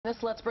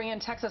Let's bring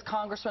in Texas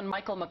Congressman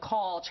Michael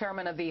McCaul,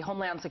 chairman of the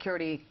Homeland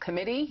Security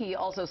Committee. He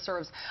also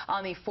serves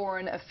on the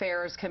Foreign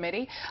Affairs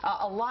Committee.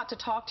 A lot to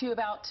talk to you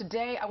about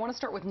today. I want to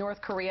start with North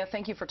Korea.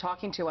 Thank you for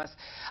talking to us.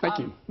 Thank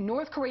you.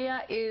 North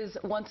Korea is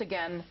once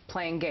again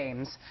playing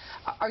games.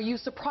 Are you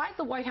surprised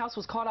the White House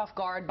was caught off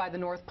guard by the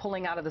North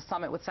pulling out of the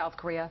summit with South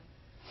Korea?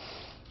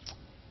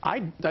 I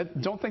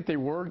don't think they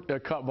were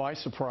caught by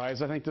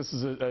surprise. I think this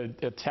is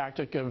a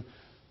tactic of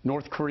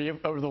North Korea.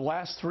 Over the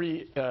last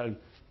three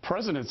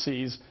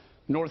presidencies,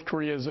 North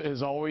Korea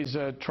has always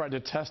tried to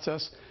test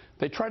us.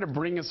 They try to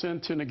bring us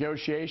into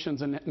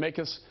negotiations and make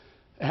us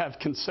have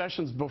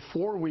concessions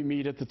before we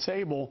meet at the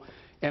table.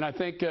 And I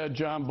think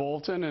John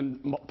Bolton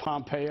and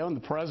Pompeo and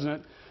the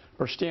president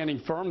are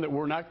standing firm that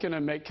we're not going to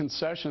make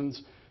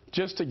concessions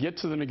just to get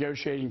to the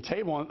negotiating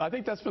table. And I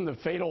think that's been the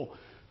fatal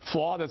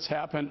flaw that's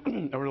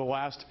happened over the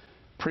last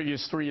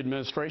previous three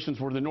administrations,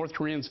 where the North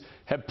Koreans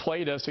have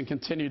played us and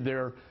continued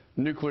their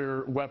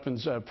nuclear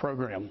weapons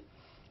program.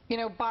 You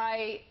know,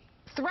 by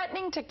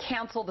threatening to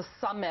cancel the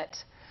summit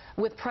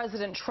with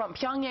President Trump,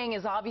 Pyongyang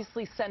is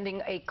obviously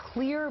sending a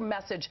clear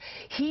message.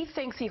 He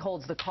thinks he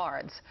holds the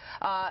cards.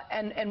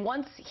 And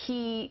once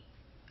he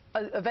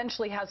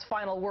eventually has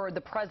final word,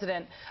 the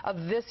president of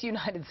this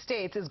United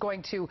States is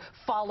going to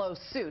follow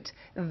suit.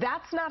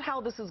 That's not how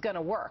this is going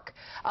to work.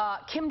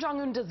 Kim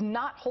Jong-un does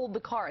not hold the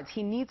cards.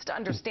 He needs to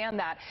understand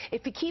that.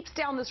 If he keeps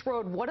down this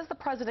road, what does the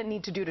president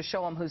need to do to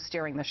show him who's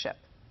steering the ship?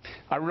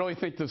 I really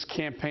think this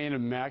campaign of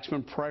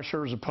maximum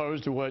pressure, as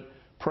opposed to what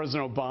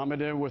President Obama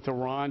did with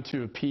Iran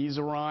to appease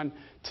Iran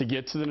to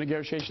get to the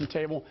negotiation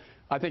table,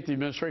 I think the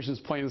administration is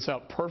playing this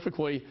out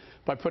perfectly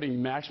by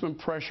putting maximum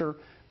pressure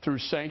through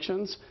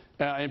sanctions.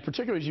 And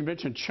particularly, as you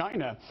mentioned,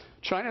 China.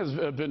 China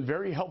has been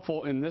very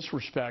helpful in this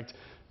respect.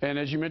 And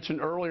as you mentioned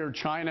earlier,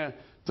 China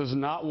does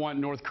not want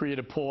North Korea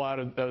to pull out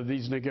of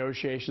these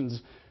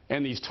negotiations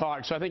and these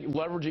talks. So I think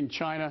leveraging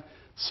China,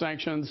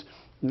 sanctions,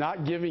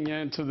 not giving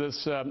in to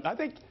this. I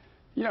think,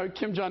 you know,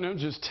 Kim Jong-un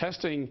is just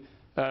testing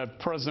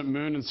President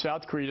Moon in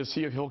South Korea to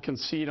see if he'll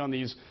concede on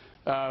these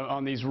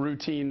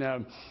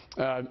routine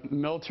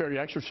military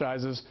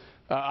exercises.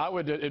 I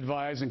would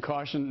advise and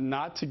caution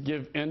not to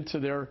give in to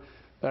their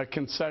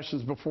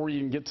concessions before you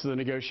even get to the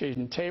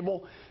negotiation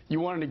table. You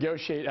want to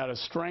negotiate out of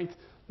strength,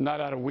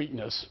 not out of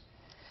weakness.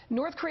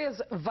 North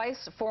Korea's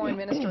vice foreign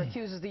minister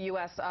accuses the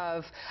U.S.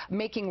 of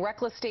making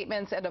reckless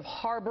statements and of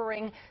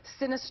harboring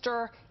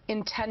sinister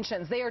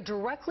intentions. They are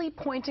directly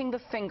pointing the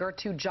finger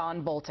to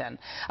John Bolton,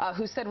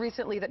 who said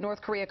recently that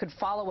North Korea could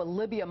follow a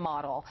Libya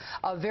model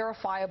of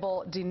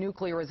verifiable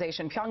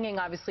denuclearization. Pyongyang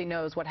obviously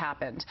knows what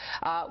happened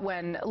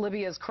when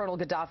Libya's Colonel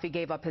Gaddafi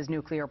gave up his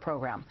nuclear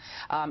program.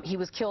 He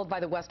was killed by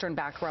the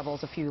Western-backed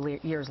rebels a few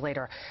years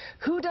later.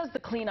 Who does the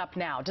cleanup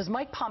now? Does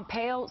Mike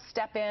Pompeo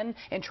step in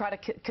and try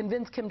to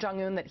convince Kim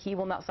Jong-un that he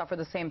will not suffer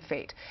the same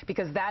fate?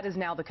 Because that is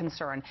now the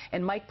concern.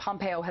 And Mike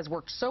Pompeo has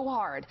worked so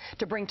hard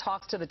to bring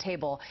talks to the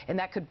table, and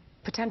that could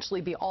potentially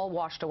be all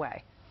washed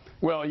away.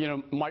 Well, you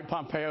know, Mike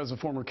Pompeo is a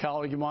former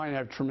colleague of mine. I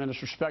have tremendous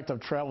respect.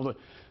 I've traveled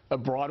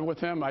abroad with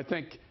him. I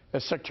think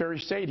as Secretary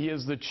of State, he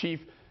is the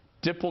chief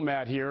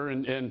diplomat here.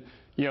 And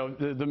you know,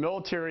 the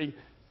military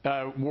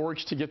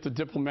works to get the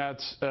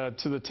diplomats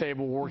to the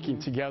table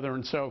working together.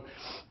 And so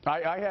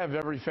I have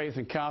every faith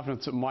and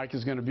confidence that Mike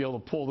is going to be able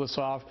to pull this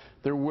off.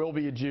 There will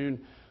be a June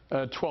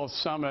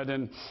 12th summit.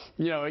 And,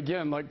 you know,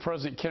 again, like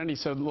President Kennedy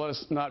said, let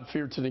us not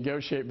fear to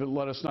negotiate, but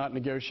let us not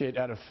negotiate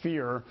out of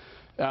fear.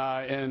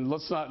 And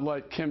let's not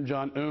let Kim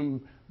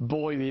Jong-un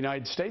bully the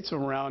United States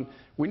around.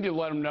 We need to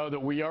let them know that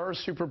we are a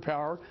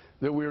superpower,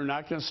 that we are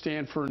not going to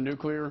stand for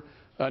nuclear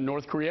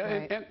North Korea.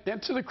 Right.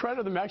 And to the credit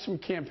of the Maximum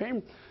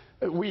campaign,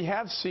 we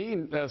have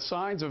seen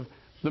signs of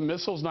the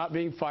missiles not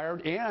being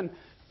fired, and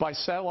by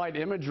satellite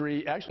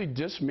imagery actually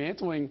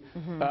dismantling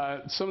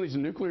some of these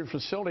nuclear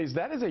facilities.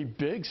 That is a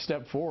big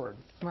step forward.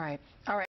 Right. All right.